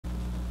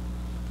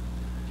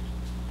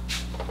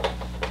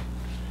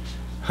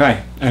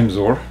Hi, I'm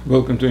Zor.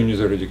 Welcome to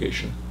Unizor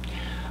Education.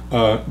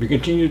 We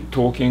continue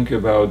talking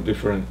about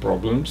different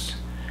problems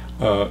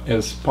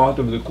as part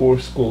of the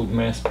course called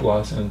Math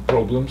Plus and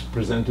Problems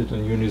presented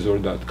on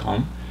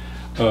unizor.com.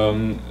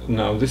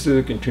 Now this is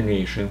a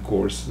continuation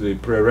course. The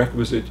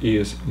prerequisite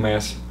is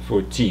Math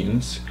for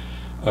Teens,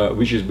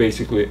 which is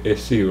basically a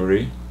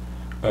theory.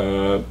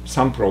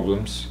 Some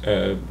problems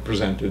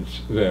presented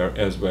there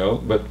as well,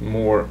 but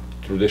more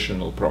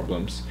traditional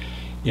problems.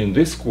 In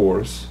this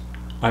course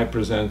I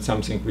present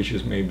something which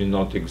is maybe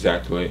not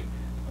exactly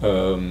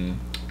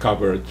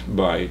covered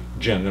by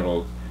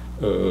general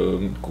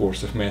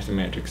course of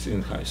mathematics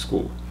in high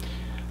school.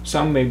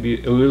 Some may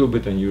be a little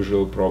bit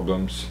unusual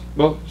problems,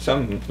 well,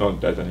 some not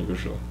that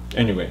unusual.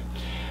 Anyway,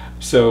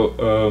 so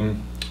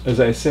as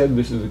I said,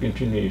 this is a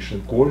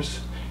continuation course.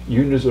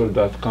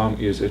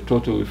 Unizor.com is a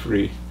totally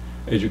free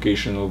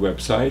educational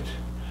website.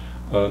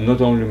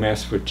 Not only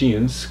Math for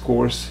Teens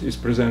course is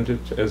presented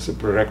as a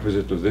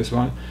prerequisite of this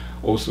one,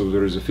 also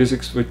there is a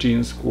Physics for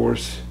Teens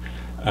course,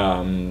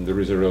 there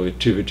is a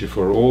Relativity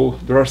for All,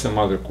 there are some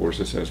other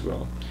courses as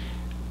well.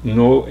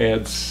 No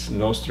ads,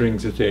 no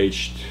strings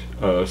attached,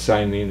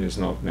 sign in is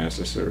not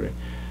necessary,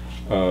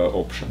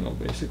 optional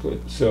basically.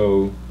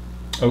 So,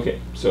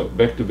 okay, so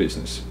back to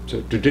business.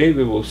 So today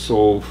we will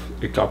solve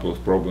a couple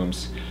of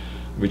problems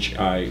which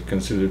I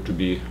consider to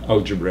be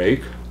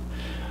algebraic.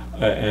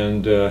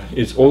 And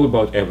it's all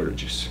about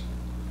averages.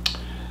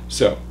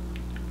 So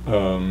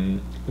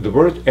the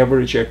word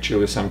average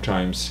actually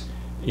sometimes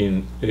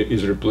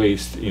is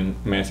replaced in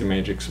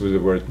mathematics with the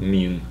word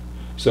mean.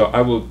 So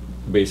I will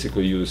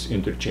basically use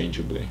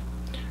interchangeably.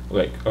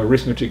 Like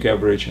arithmetic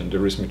average and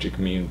arithmetic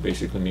mean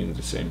basically mean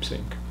the same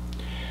thing.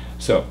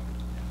 So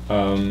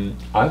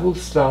I will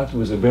start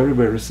with a very,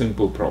 very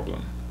simple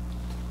problem.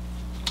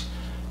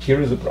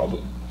 Here is the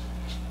problem.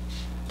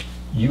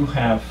 You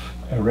have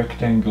a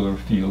rectangular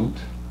field,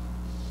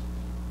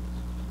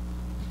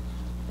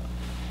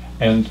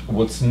 and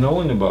what's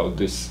known about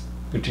this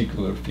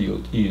particular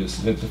field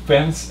is that the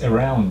fence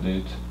around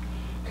it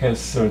has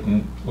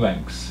certain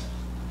lengths,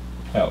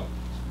 L.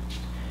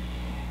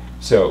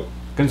 So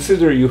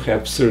consider you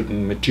have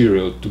certain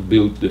material to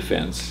build the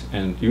fence,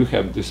 and you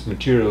have this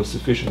material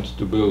sufficient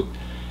to build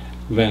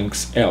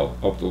lengths L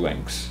of the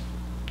lengths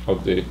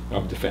of the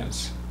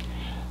fence.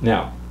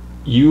 Now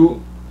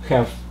you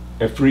have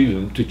a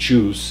freedom to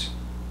choose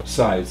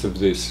sides of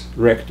this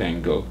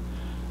rectangle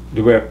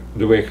the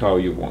way how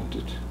you want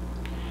it.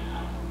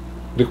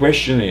 The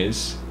question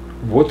is,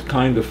 what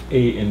kind of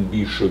A and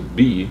B should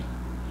be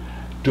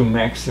to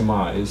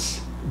maximize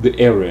the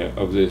area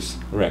of this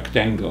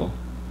rectangle,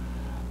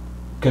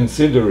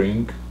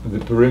 considering the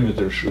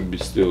perimeter should be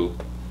still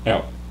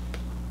L.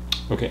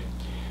 Okay,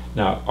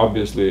 now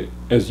obviously,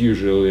 as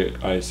usually,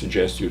 I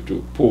suggest you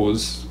to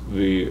pause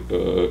the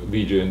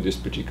video in this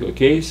particular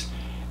case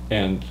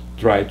and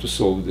try to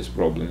solve this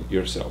problem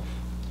yourself.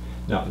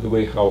 Now, the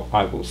way how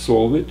I will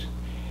solve it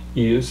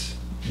is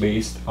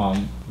based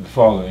on the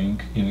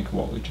following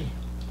inequality,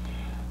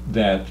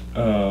 that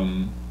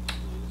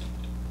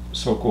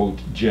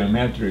so-called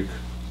geometric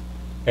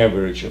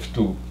average of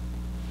two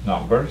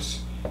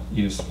numbers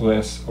is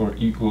less or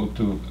equal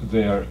to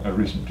their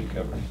arithmetic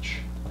average.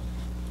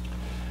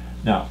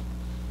 Now,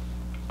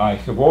 I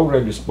have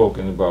already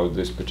spoken about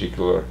this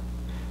particular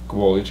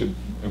quality,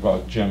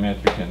 about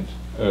geometric and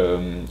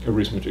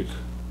arithmetic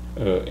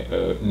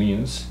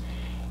means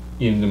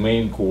in the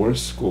main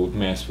course called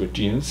Math for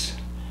Teens,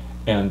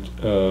 and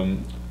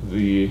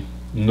the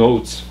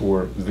notes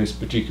for this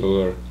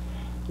particular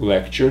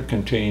lecture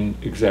contain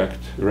exact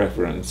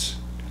reference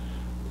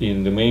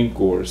in the main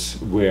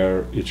course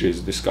where it is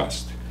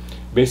discussed.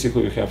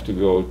 Basically, you have to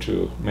go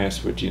to Math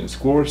for Teens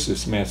course,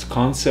 it's Math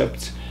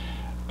Concepts.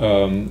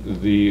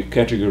 The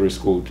category is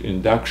called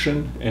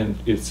Induction, and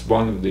it's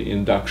one of the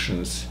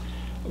Induction's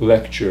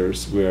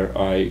lectures where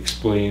I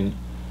explain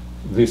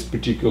this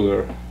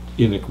particular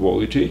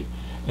inequality,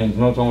 and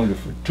not only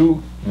for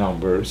two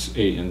numbers,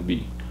 A and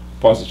B,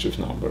 positive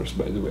numbers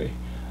by the way,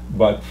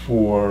 but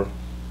for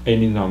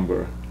any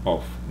number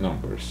of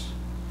numbers.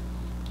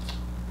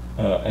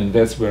 And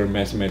that's where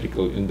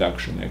mathematical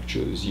induction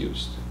actually is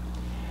used.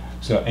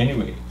 So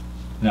anyway,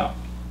 now,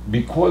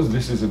 because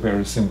this is a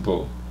very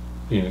simple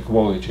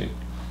inequality,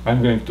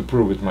 I'm going to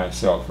prove it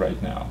myself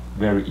right now,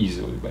 very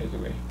easily by the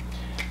way.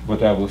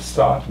 What I will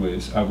start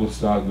with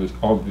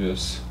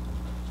obvious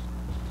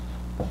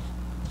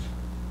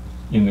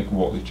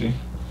inequality,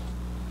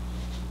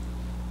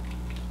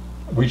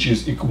 which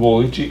is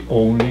equality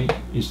only,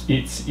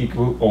 it's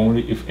equal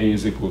only if A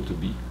is equal to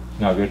B.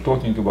 Now we're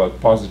talking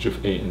about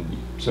positive A and B,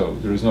 so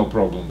there is no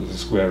problem with the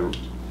square root.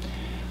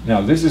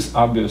 Now this is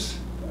obvious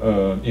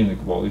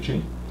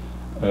inequality,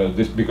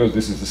 because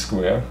this is a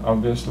square,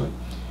 obviously.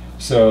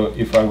 So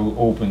if I will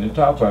open it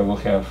up, I will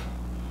have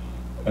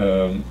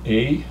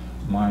A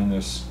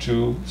minus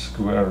 2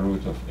 square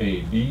root of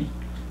AB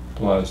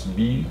plus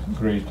B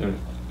greater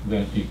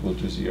than equal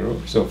to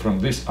 0. So from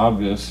this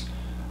obvious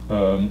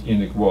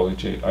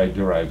inequality I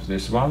derive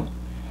this one,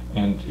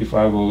 and if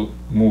I will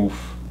move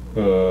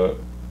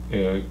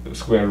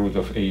square root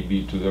of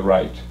AB to the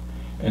right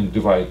and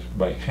divide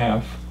by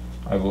half,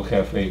 I will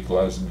have A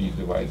plus B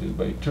divided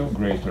by 2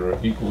 greater or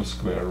equal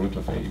square root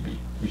of AB,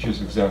 which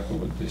is exactly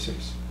what this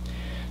is.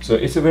 So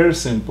it's a very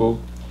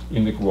simple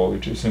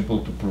inequality,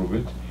 simple to prove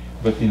it,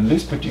 but in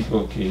this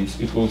particular case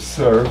it will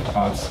serve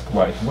us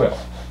quite well.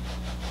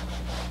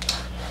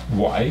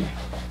 Why?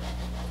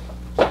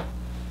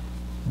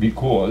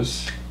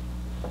 Because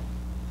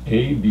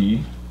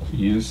AB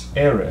is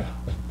area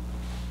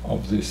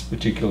of this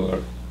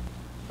particular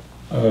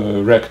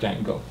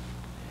rectangle,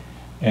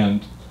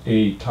 and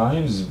A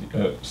times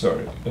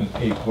and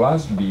A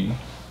plus B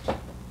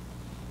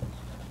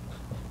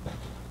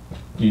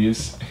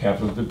is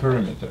half of the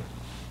perimeter.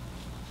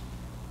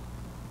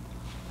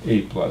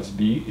 A plus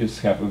B is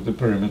half of the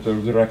perimeter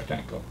of the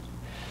rectangle.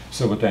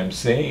 So what I'm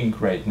saying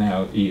right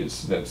now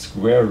is that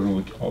square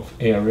root of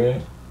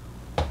area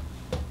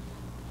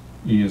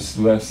is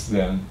less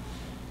than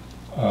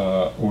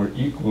or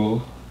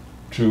equal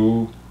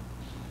to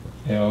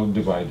L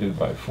divided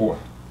by 4,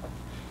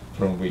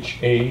 from which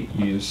A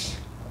is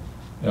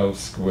L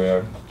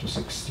squared to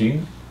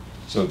 16.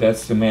 So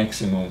that's the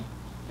maximum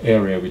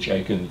area which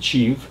I can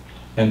achieve.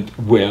 And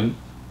when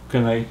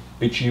can I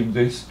achieve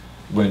this?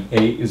 When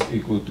A is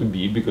equal to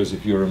B, because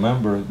if you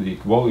remember the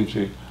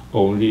equality,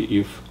 only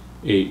if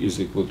A is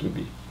equal to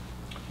B.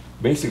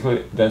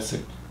 Basically, that's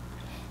it.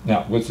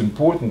 Now, what's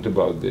important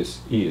about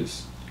this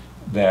is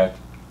that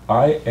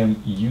I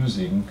am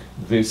using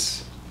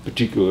this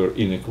particular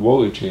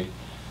inequality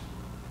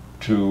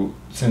to,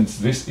 since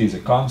this is a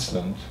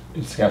constant,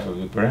 it's half of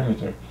the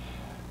perimeter,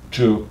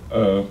 to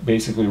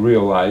basically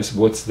realize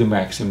what's the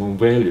maximum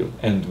value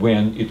and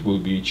when it will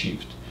be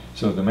achieved.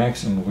 So the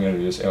maximum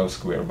value is L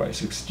squared by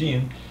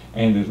 16,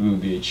 and it will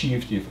be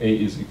achieved if A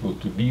is equal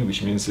to B,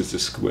 which means it's a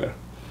square.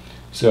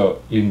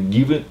 So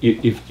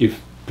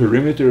if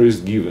perimeter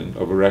is given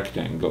of a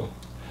rectangle,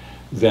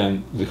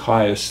 then the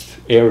highest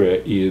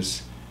area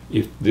is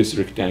if this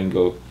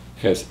rectangle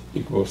has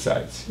equal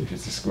sides, if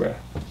it's a square.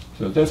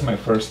 So that's my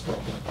first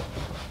problem.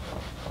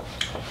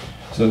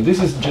 So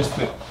this is just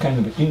a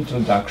kind of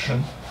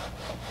introduction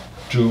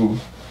to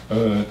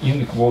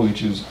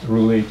inequalities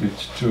related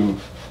to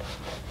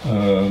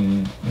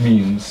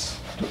means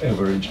to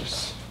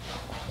averages.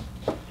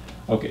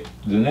 Okay,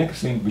 the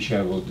next thing which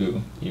I will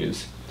do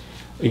is,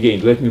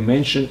 again, let me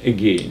mention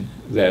again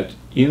that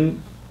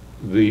in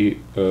the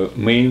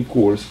main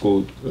course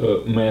called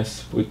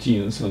Math for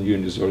Teens on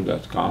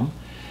Unizor.com,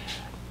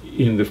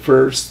 in the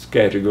first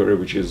category,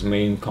 which is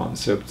main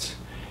concepts,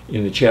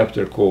 in the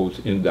chapter called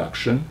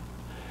Induction,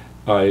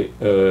 I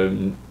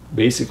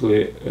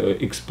basically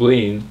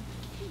explain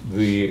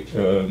the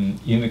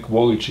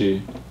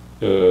inequality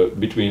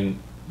between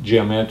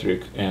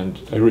geometric and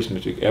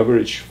arithmetic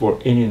average for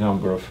any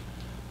number of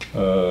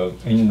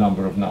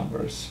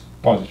numbers,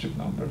 positive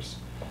numbers.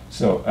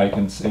 So I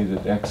can say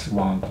that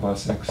x1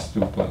 plus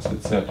x2 plus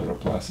etc.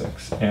 plus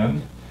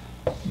xn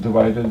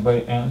divided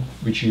by n,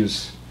 which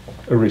is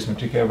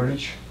arithmetic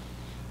average,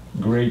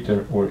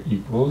 greater or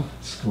equal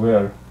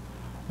square,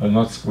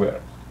 not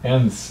square,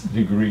 nth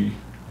degree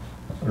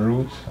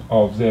root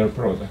of their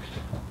product.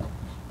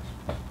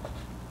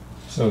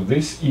 So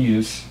this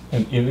is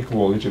an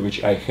inequality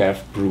which I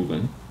have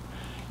proven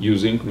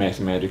using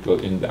mathematical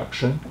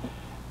induction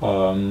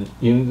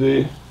in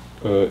the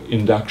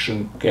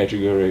induction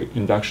category,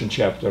 induction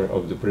chapter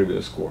of the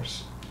previous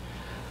course.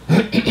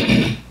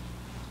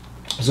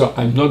 So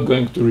I'm not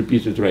going to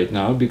repeat it right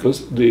now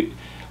because the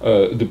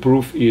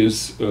proof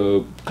is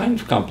kind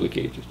of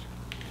complicated.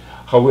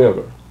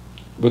 However,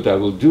 what I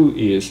will do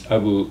is I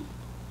will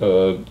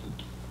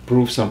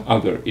prove some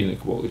other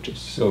inequalities.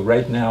 So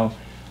right now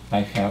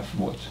I have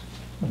what?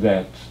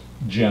 That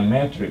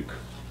geometric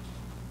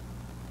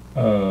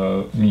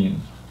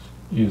mean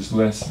is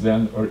less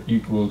than or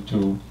equal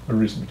to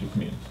arithmetic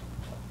mean.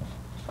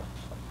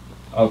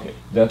 Okay,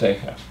 that I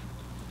have.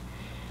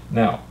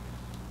 Now,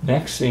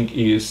 next thing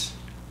is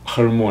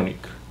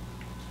harmonic.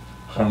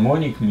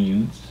 Harmonic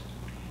means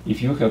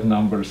if you have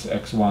numbers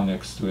x1,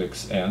 x2,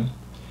 xn,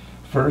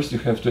 first you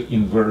have to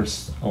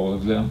inverse all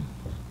of them.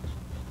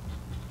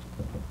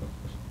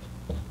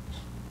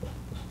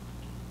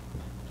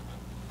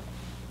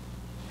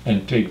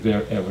 And take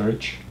their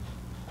average.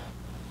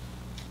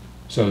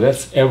 So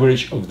that's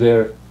average of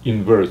their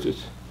inverted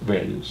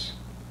values.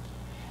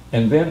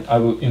 And then I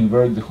will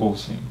invert the whole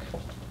thing,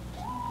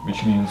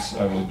 which means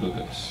I will do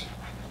this.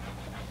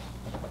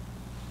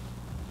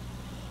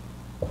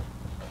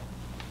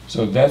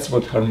 So that's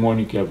what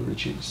harmonic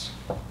average is.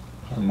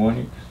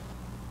 Harmonic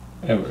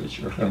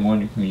average or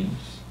harmonic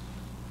means.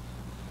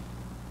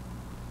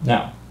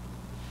 Now,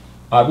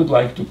 I would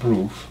like to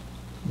prove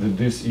that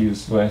this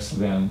is less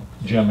than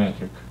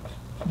geometric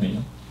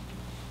mean,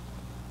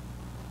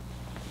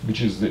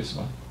 which is this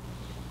one.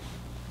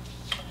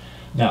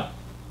 Now,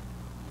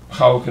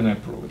 how can I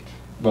prove it?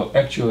 Well,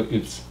 actually,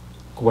 it's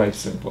quite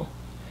simple.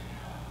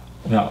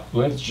 Now,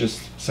 let's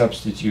just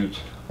substitute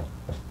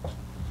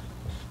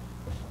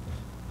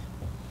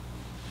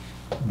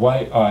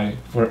yi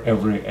for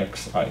every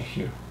xi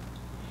here.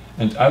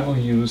 And I will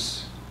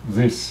use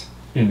this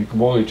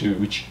inequality,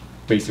 which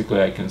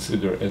basically I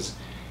consider as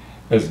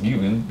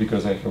given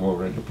because I have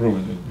already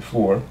proven it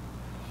before.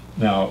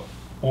 Now,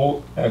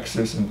 all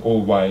x's and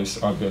all y's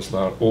obviously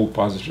are all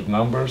positive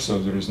numbers, so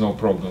there is no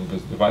problem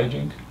with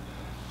dividing.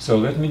 So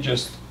let me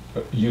just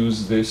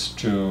use this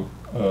to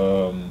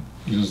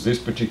use this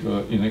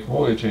particular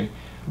inequality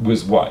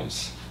with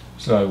y's.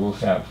 So I will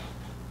have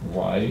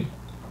y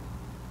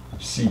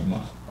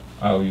sigma,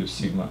 I'll use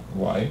sigma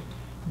y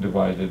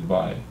divided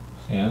by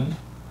n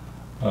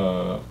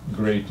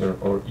greater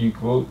or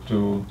equal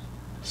to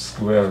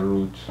square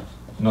root,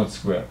 not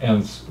square,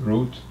 nth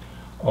root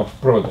of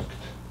product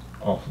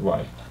of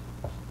y.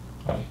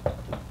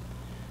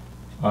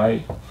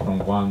 I from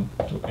 1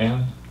 to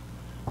n,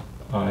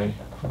 I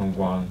from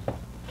 1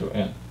 to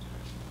n.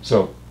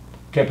 So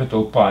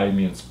capital pi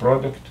means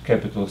product,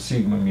 capital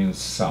sigma means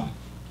sum.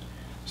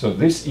 So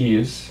this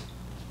is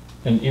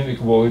an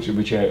inequality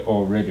which I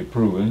already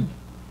proven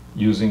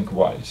using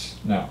y's.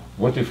 Now,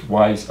 what if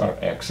y's are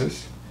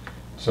x's?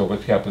 So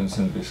what happens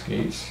in this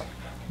case?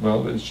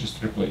 Well, let's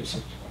just replace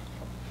it.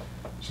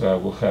 So I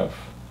will have,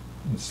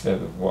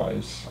 instead of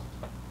y's,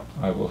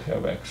 I will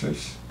have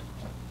x's.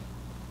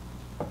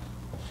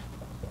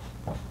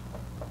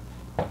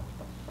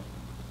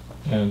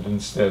 And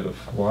instead of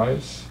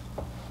y's,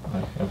 I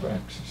have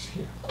x's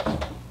here.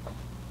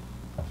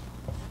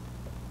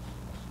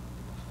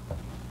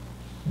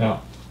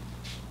 Now,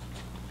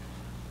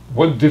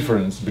 what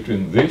difference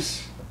between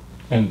this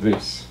and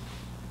this?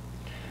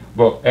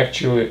 Well,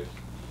 actually,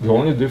 the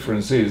only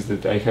difference is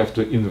that I have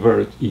to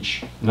invert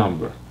each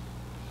number.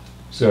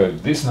 So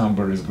if this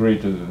number is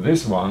greater than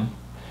this one,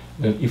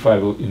 then if I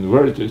will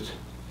invert it,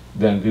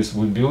 then this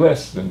would be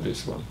less than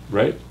this one,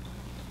 right?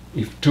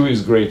 If 2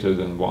 is greater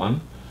than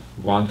 1,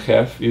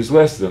 1/2 is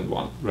less than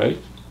 1, right?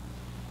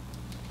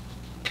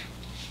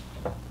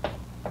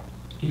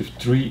 If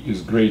 3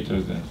 is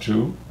greater than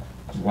 2,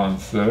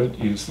 1/3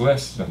 is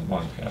less than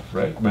 1/2,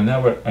 right?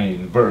 Whenever I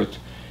invert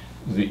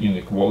the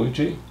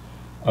inequality,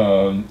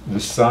 the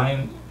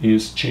sign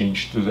is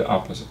changed to the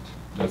opposite.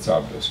 That's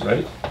obvious,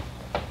 right?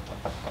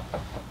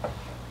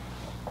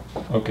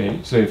 Okay,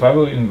 so if I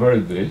will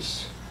invert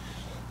this,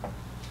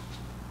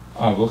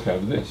 I will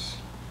have this,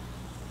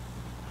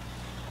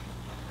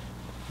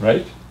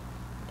 right?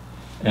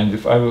 And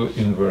if I will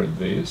invert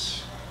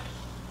this,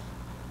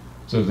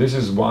 so this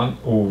is 1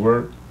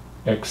 over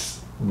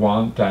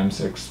x1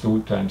 times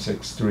x2 times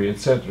x3,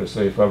 etc.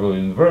 So if I will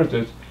invert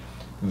it,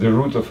 the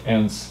root of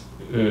n's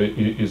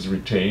is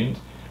retained,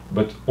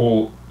 but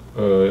all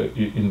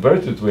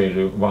inverted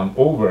value 1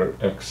 over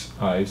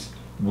xi's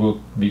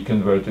will be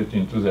converted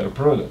into their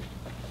product.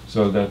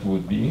 So that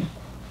would be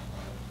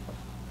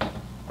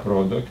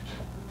product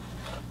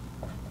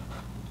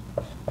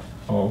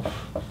of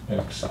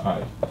xi,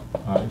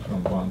 I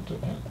from 1 to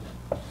n,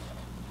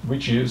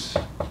 which is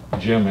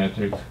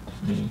geometric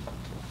mean.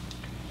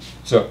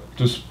 So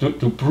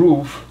to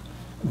prove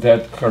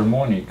that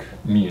harmonic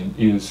mean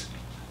is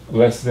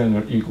less than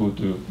or equal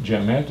to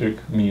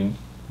geometric mean,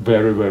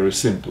 very, very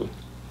simply,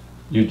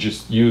 you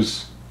just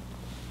use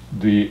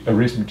the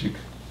arithmetic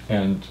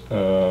and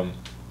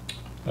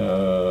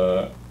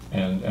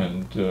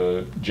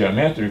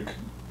geometric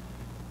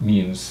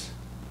means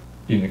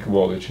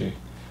inequality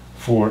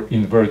for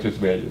inverted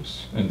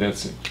values, and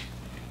that's it.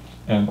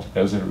 And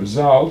as a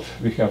result,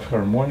 we have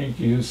harmonic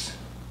is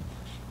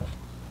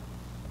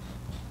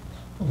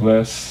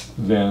less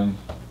than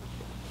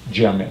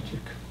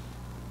geometric.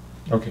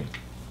 Okay.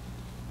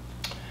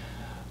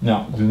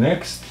 Now, the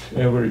next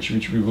average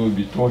which we will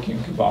be talking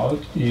about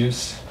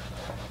is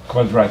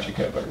quadratic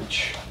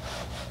average.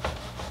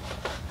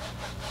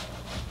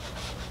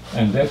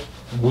 And that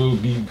will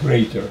be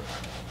greater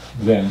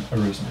than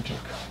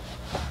arithmetic.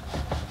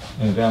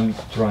 And I'm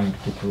trying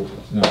to prove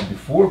it. Now,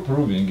 before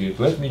proving it,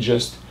 let me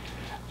just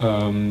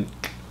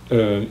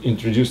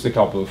introduce a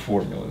couple of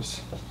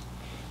formulas.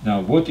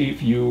 Now, what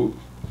if you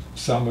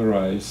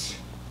summarize,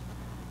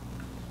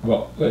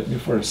 well, let me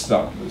first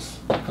start with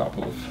a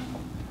couple of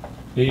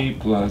a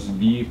plus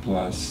b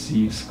plus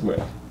c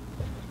squared,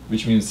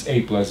 which means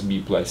a plus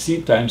b plus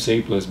c times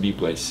a plus b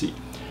plus c.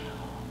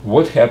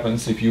 What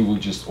happens if you will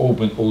just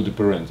open all the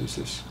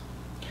parentheses?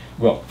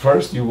 Well,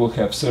 first you will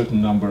have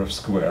certain number of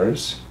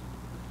squares,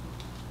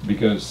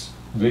 because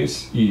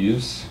this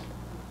is,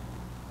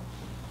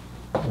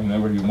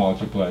 whenever you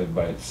multiply it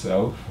by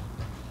itself,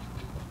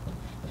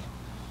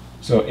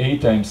 so a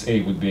times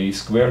a would be a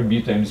squared,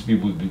 b times b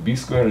would be b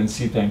squared, and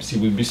c times c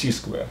would be c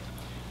squared.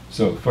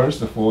 So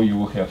first of all, you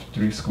will have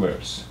 3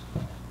 squares.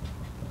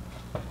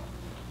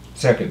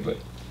 Secondly,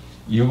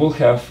 you will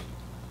have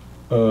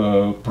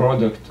a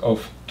product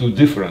of 2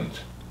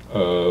 different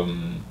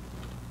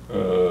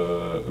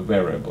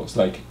variables,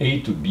 like a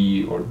to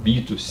b, or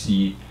b to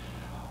c,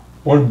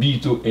 or b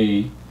to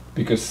a,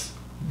 because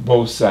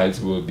both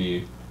sides will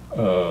be,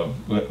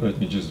 let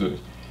me just do it,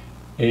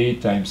 a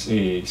times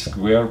a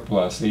squared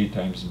plus a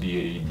times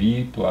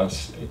bab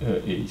plus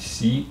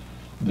ac,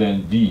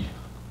 then b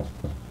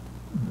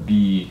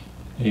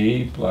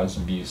a plus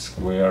b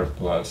squared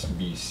plus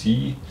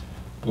bc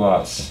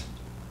plus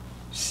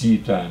c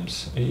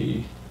times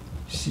a,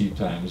 c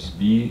times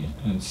b,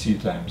 and c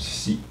times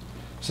c.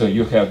 So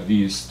you have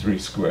these three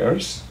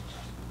squares,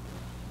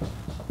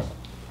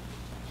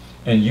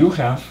 and you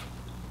have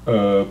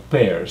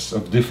pairs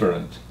of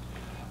different.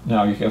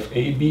 Now you have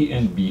AB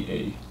and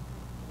BA,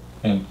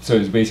 and so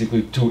it's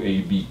basically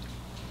 2AB.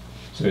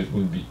 So it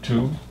would be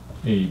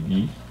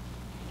 2AB.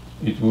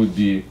 It would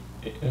be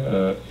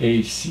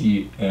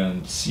AC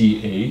and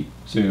CA,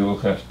 so you will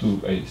have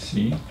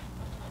 2AC,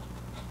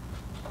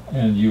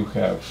 and you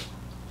have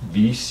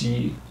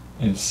BC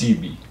and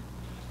CB,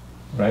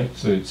 right?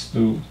 So it's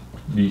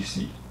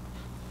 2BC.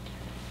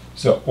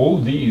 So all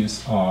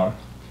these are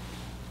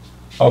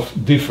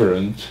of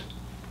different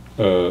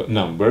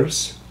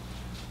numbers.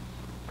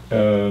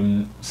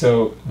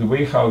 So the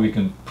way how we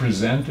can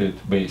present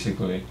it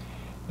basically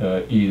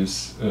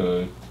is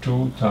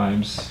 2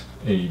 times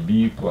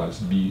AB plus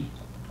B,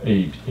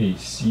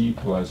 AC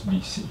plus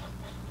BC,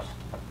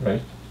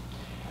 right?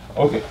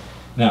 Okay,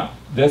 now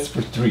that's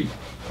for 3.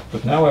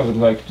 But now I would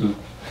like to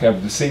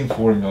have the same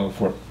formula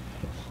for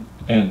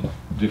n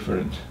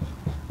different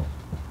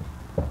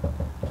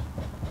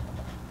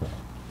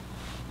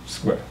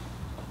square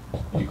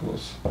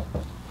equals.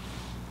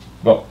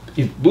 Well,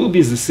 it will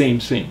be the same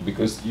thing,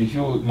 because if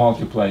you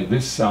multiply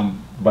this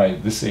sum by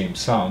the same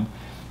sum,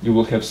 you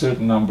will have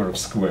certain number of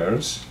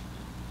squares,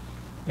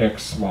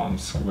 x1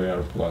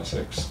 square plus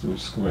x2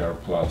 square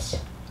plus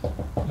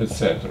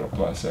etc.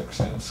 plus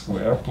xn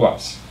square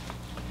plus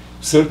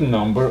certain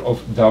number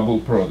of double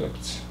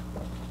products.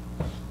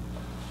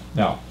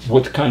 Now,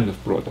 what kind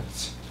of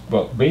products?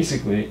 Well,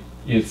 basically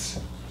it's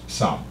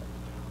sum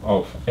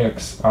of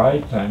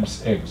xi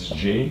times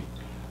xj,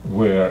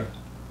 where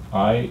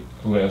I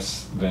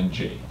less than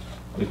j.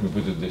 Let me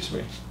put it this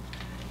way.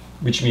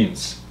 Which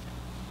means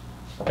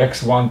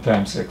x1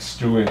 times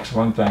x2,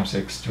 x1 times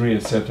x3,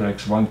 etc.,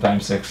 x1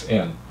 times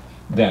xn.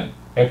 Then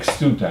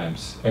x2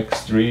 times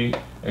x3,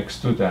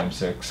 x2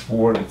 times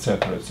x4,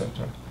 etc.,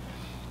 etc.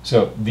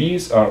 So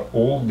these are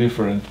all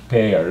different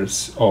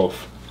pairs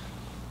of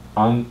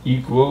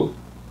unequal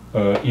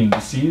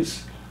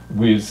indices,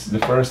 with the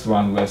first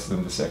one less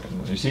than the second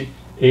one. You see,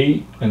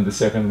 A and the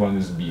second one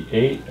is B,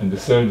 A and the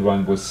third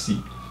one was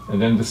C,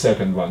 and then the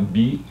second one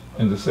B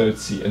and the third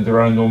C, and there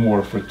are no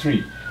more for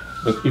 3.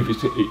 But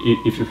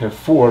if you have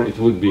 4, it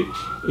would be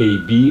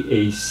AB,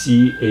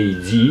 AC,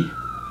 AD,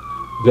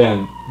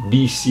 then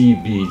BC,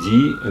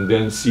 BD, and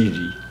then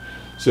CD.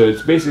 So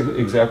it's basically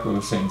exactly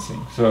the same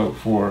thing. So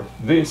for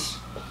this,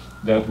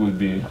 that would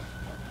be,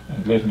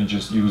 and let me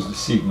just use the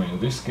sigma in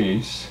this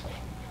case.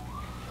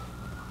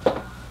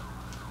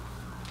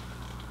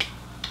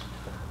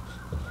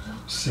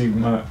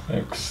 Sigma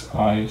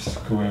xi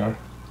square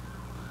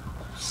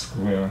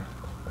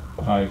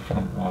I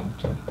from 1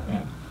 to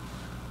n.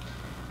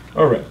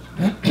 All right.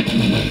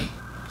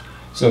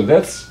 So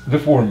that's the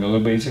formula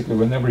basically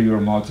whenever you're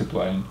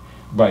multiplying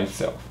by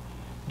itself.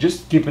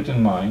 Just keep it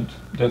in mind.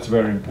 That's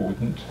very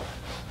important.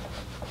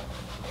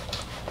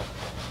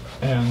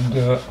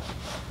 And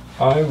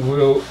I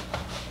will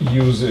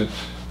use it.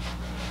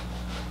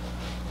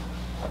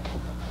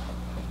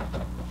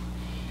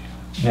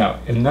 Now,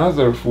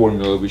 another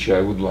formula which I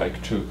would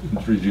like to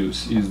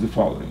introduce is the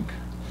following.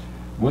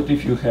 What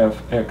if you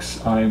have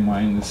xi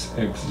minus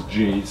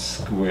xj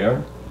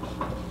square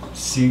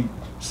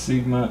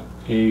sigma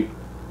a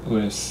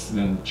less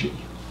than j?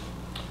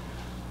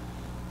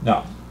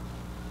 Now,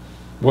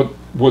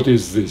 what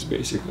is this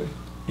basically?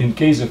 In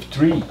case of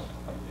 3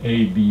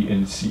 a, b,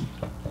 and c,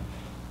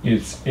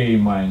 it's a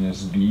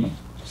minus b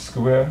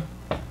square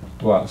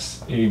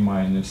plus a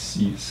minus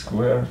c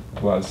square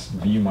plus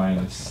b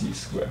minus c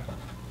square,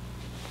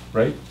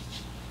 right?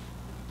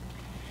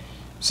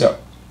 So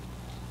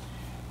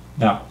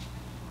now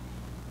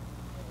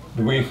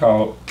the way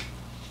how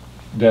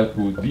that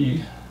would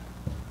be,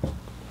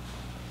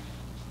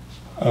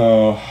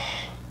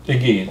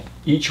 again,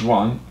 each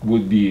one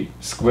would be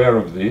square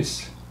of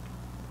this,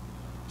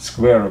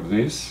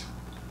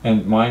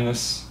 and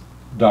minus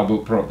double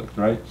product,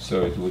 right?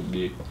 So it would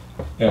be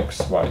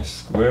xy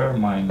square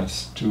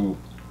minus 2,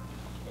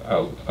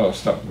 I'll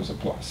start with a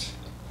plus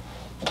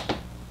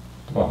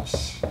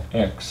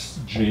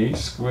xj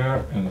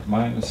square and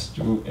minus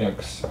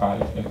 2xi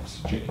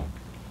xj,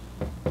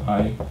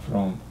 I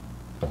from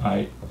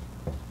I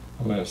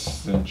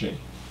less than j,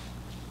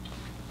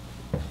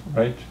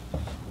 right?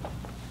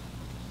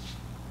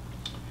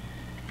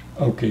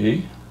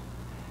 Okay,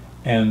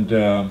 and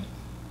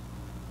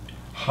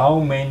how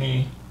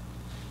many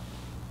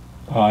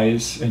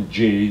i's and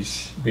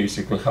j's,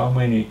 basically how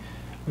many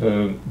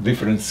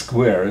different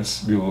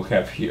squares we will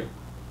have here?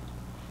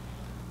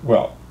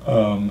 Well,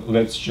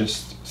 let's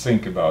just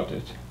think about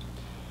it.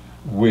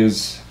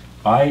 With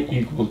I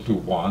equal to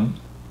 1,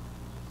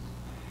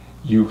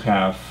 you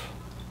have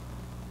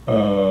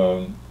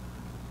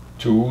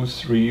 2,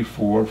 3,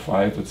 4,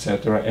 5,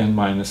 etc., n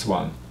minus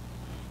 1.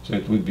 So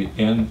it would be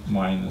n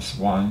minus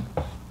 1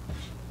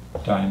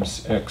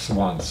 times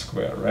x1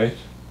 square, right?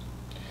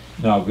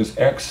 Now with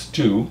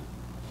x2,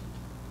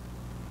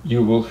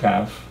 you will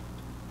have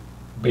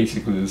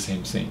basically the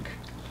same thing.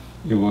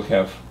 You will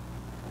have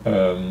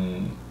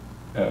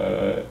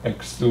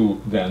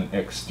x2, then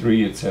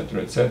x3,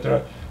 etc.,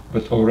 etc.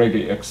 But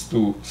already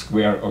x2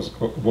 square was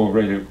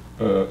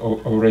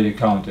already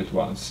counted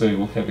once, so you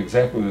will have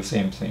exactly the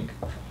same thing,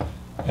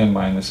 n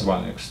minus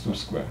 1 x2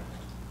 square.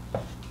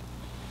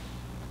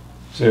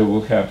 So you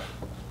will have,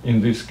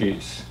 in this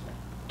case,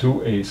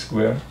 2a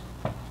square,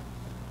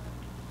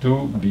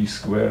 2b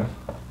square,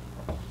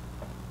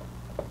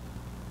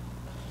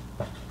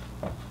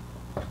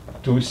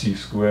 2c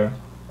square,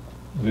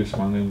 this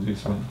one and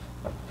this one.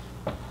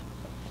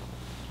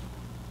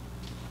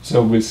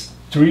 So with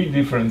 3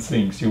 different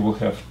things you will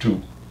have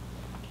 2.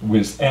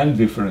 With n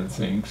different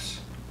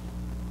things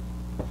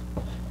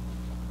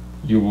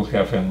you will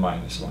have n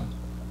minus 1,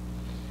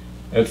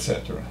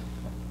 etc.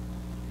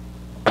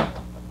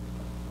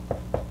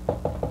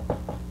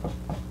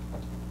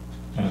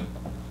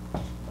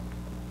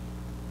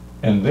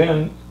 And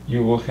then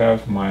you will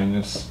have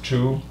minus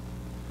 2,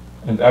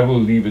 and I will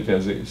leave it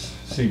as is,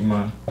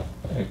 sigma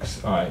xi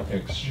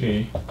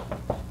xj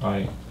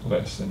I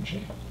less than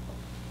j.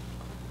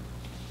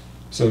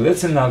 So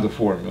that's another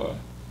formula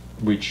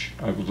which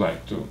I would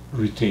like to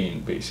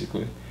retain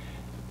basically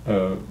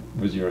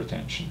with your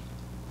attention.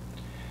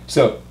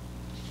 So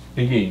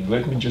again,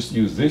 let me just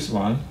use this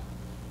one.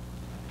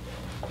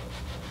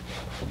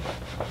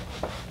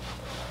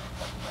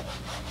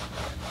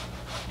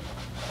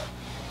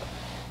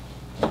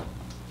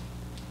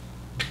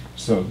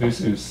 So this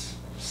is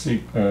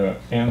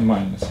n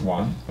minus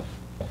 1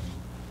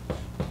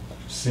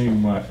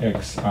 sigma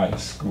xi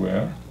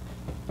square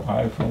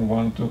I from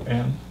 1 to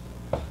n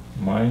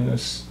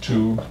minus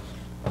 2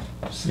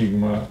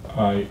 sigma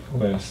I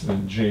less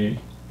than j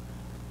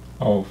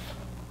of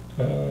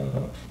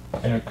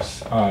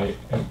xi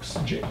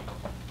xj.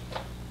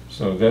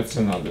 So that's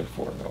another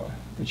formula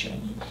which I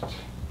needed.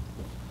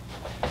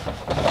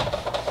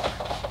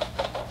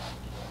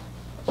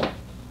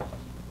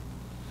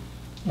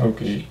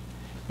 Okay,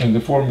 and the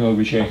formula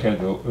which I had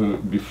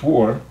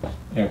before,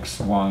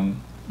 x1,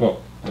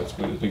 well, let's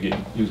put it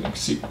again using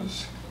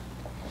sigmas.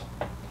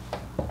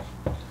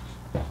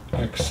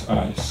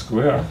 Xi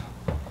square,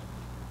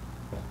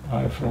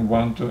 I from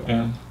 1 to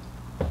n.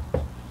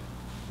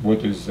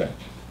 What is that?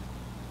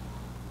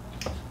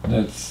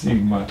 That's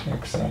sigma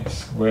xi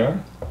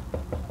square,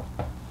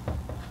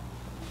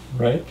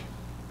 right?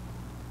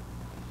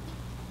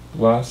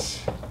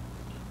 Plus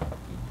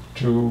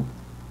 2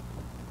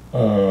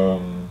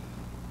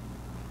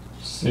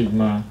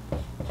 sigma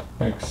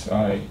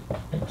xi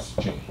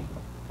xj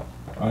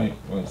I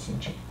less than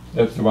j.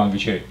 That's the one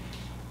which I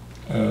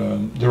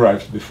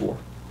derived before.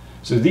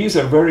 So these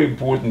are very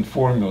important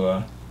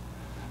formula,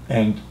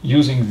 and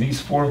using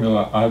this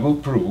formula I will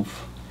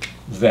prove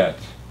that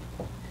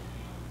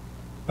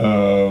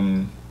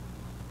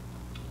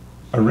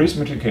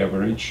arithmetic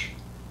average,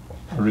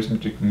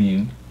 arithmetic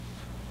mean,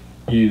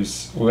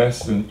 is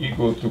less than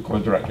equal to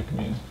quadratic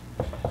mean.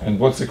 And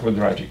what's the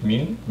quadratic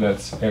mean?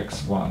 That's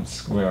x1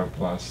 square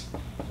plus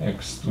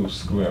x2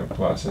 square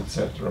plus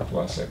etc.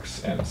 plus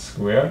xn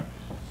square.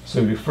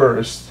 So we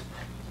first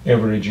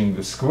averaging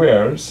the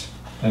squares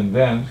and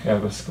then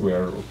have a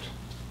square root.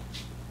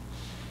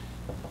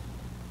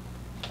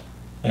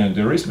 And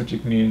the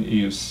arithmetic mean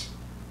is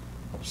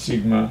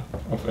sigma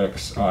of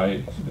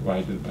xi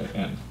divided by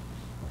n.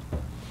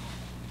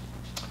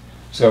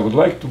 So I would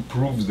like to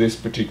prove this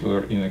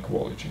particular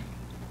inequality.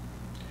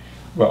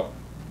 Well,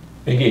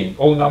 again,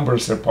 all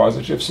numbers are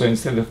positive, so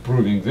instead of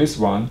proving this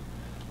one,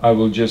 I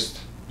will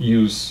just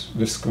use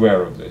the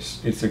square of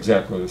this. It's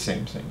exactly the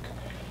same thing.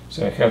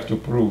 So I have to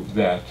prove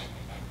that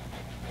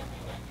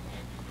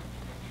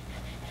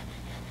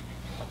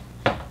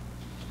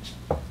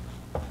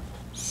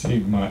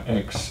sigma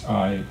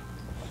xi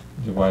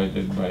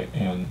divided by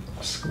n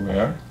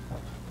square,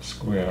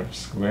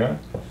 square,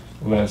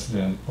 less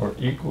than or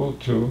equal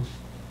to,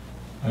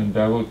 and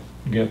I will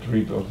get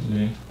rid of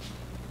the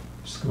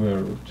square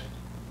root.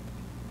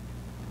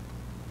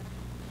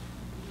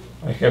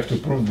 I have to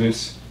prove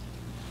this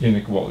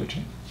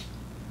inequality.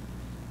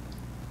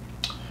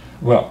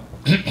 Well,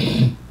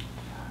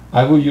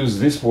 I will use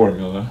this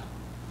formula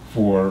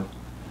for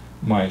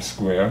my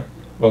square.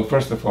 Well,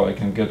 first of all, I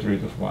can get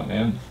rid of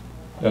 1n.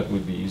 That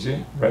would be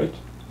easy, right?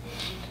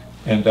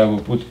 And I will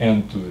put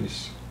n to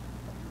this.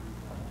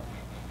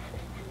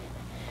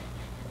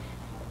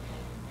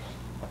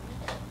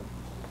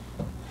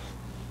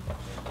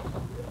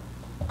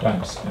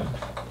 Times n.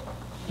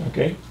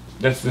 Okay?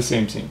 That's the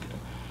same thing.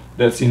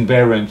 That's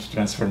invariant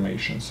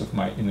transformations of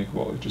my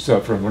inequality. So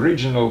from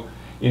original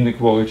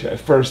inequality,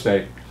 first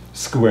I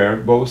square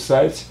both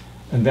sides,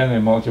 and then I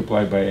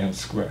multiply by n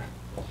squared.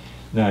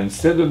 Now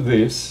instead of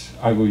this,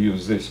 I will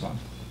use this one.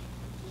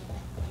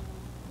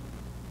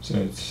 So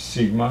it's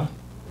sigma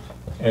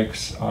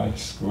xi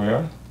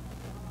square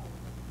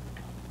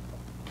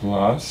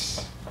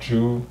plus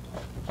 2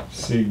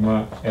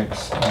 sigma xi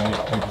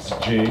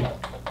xj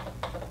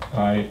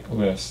I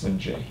less than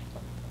j.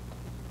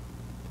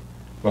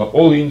 well,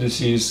 all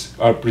indices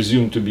are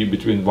presumed to be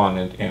between 1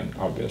 and n.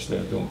 Obviously,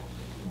 I don't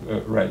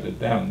write it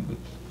down, but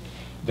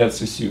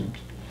that's assumed.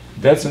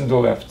 That's on the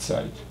left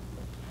side.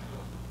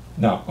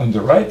 Now, on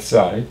the right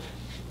side,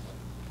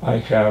 I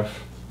have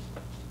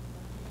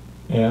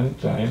n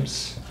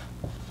times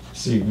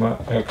sigma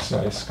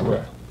xi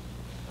squared.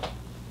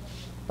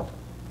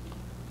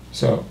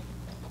 So,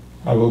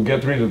 I will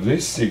get rid of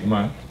this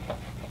sigma,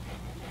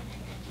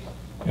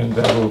 and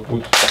I will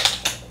put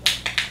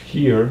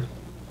here,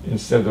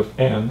 instead of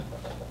n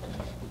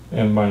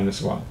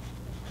minus 1.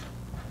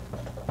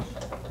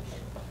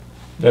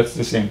 That's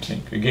the same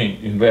thing. Again,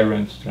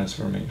 invariant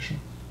transformation.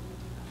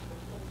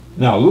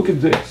 Now, look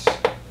at this.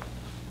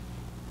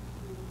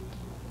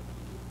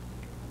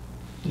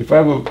 If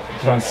I will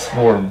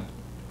transform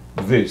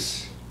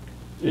this,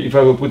 if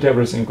I will put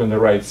everything on the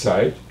right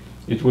side,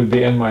 it would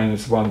be n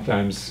minus 1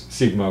 times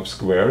sigma of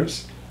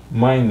squares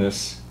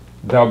minus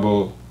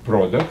double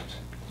product,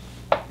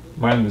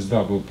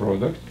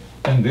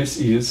 and this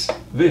is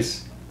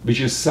this, which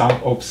is sum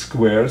of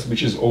squares,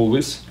 which is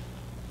always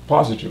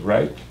positive,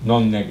 right?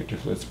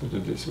 Non-negative, let's put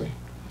it this way.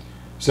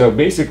 So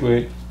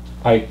basically,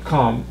 I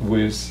come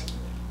with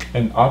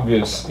an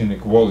obvious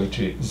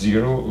inequality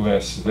 0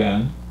 less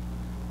than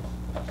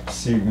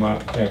sigma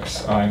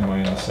xi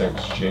minus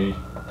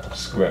xj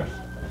squared,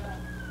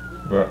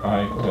 where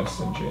I less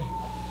than j.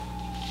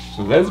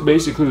 So that's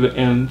basically the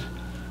end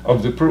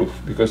of the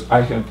proof, because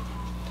I have,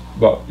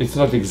 well, it's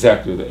not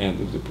exactly the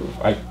end of the proof.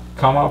 I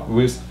come up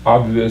with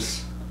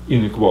obvious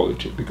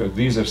inequality, because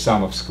these are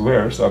sum of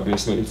squares,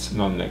 obviously it's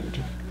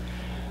non-negative.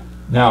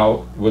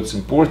 Now, what's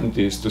important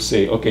is to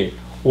say, okay,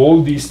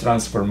 all these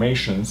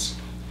transformations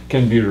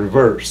can be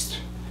reversed,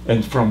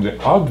 and from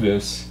the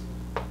obvious,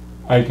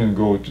 I can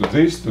go to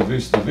this, to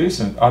this, to this,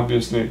 and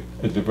obviously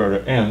at the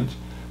very end,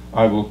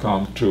 I will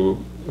come to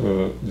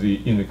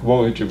the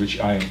inequality which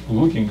I am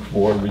looking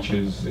for, which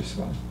is this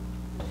one.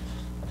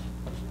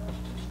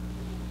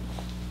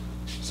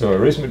 So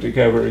arithmetic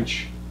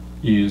average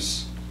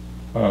is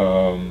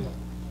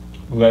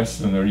less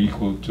than or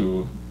equal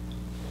to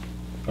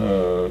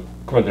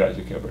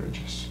quadratic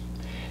averages.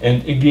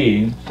 And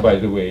again, by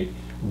the way,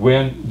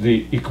 when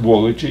the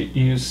equality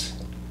is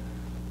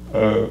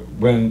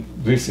when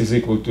this is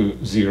equal to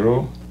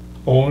 0,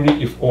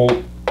 only if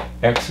all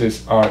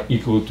x's are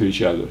equal to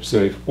each other. So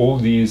if all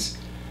these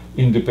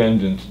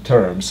independent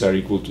terms are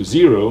equal to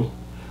 0,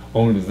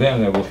 only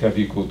then I will have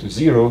equal to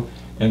 0,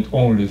 and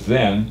only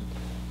then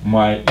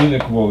my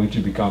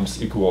inequality becomes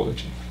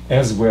equality,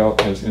 as well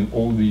as in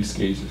all these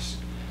cases.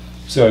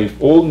 So if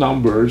all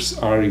numbers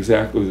are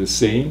exactly the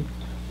same,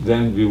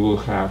 then we will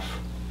have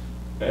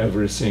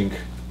everything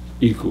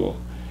equal.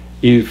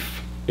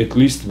 If at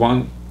least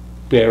one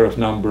pair of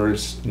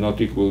numbers not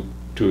equal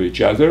to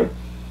each other,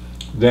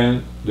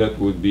 then that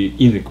would be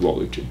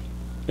inequality,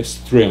 a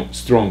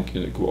strong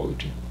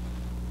inequality.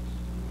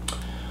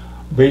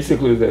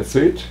 Basically, that's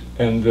it.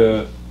 And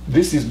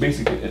this is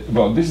basically,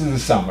 well, this is a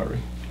summary.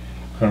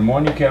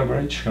 Harmonic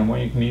average,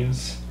 harmonic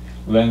means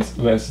less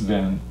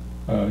than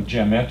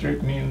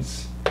geometric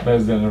means,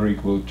 less than or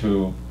equal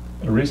to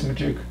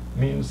arithmetic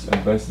means,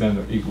 and less than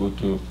or equal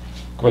to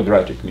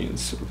quadratic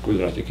means, or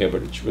quadratic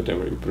average,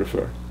 whatever you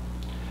prefer.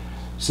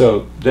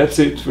 So that's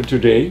it for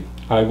today.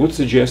 I would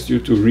suggest you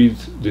to read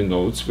the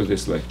notes for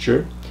this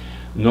lecture.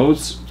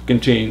 Notes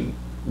contain,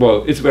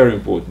 well, it's very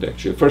important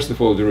actually. First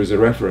of all, there is a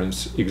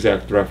reference,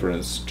 exact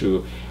reference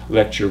to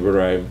lecture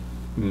where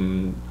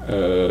I'm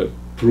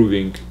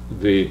proving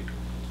the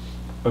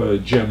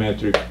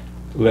geometric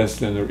less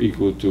than or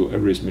equal to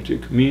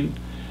arithmetic mean.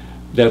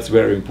 That's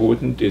very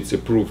important. It's a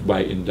proof by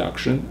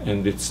induction,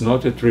 and it's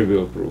not a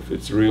trivial proof.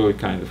 It's really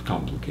kind of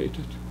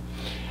complicated.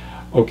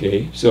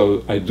 Okay,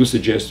 so I do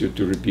suggest you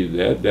to repeat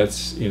that.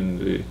 That's in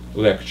the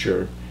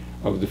lecture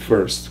of the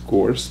first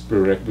course,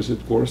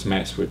 prerequisite course,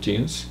 Maths for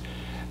Teens.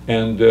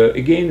 And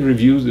again,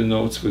 review the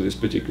notes for this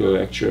particular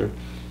lecture,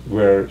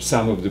 where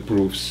some of the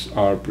proofs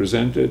are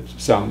presented,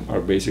 some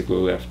are basically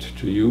left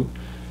to you.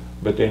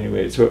 But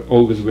anyway, it's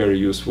always very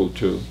useful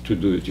to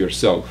do it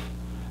yourself.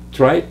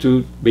 Try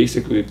to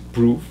basically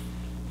prove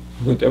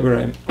whatever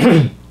I'm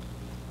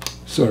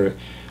sorry,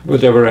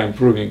 whatever I'm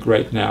proving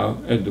right now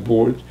at the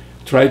board.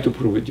 Try to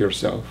prove it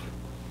yourself.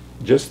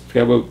 Just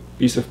have a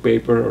piece of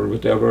paper or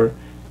whatever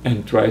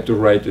and try to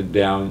write it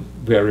down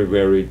very,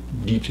 very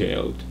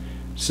detailed.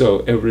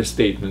 So every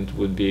statement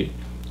would be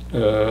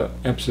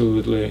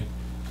absolutely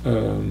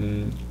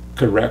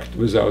correct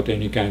without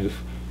any kind of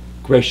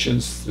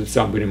questions that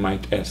somebody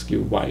might ask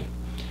you why.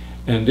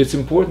 And it's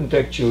important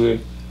actually,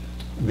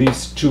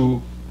 these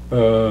two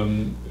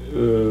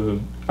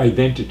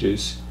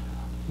identities,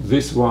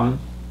 this one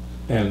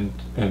and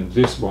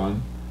this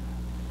one,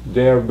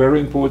 they are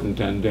very important,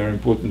 and they're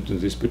important in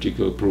this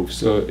particular proof.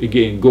 So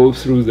again, go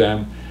through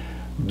them,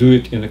 do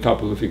it in a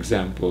couple of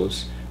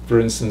examples. For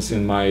instance,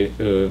 in my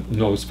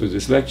notes for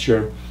this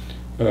lecture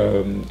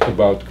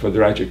about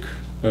quadratic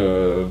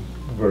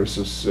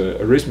versus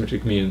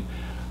arithmetic mean,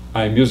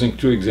 I'm using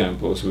two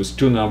examples with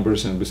two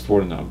numbers and with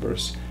four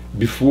numbers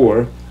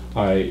before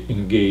I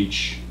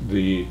engage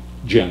the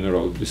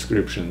general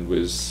description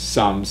with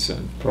sums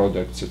and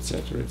products,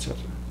 etc., etc.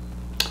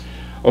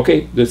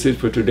 Okay, that's it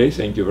for today.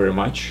 Thank you very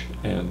much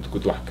and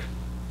good luck.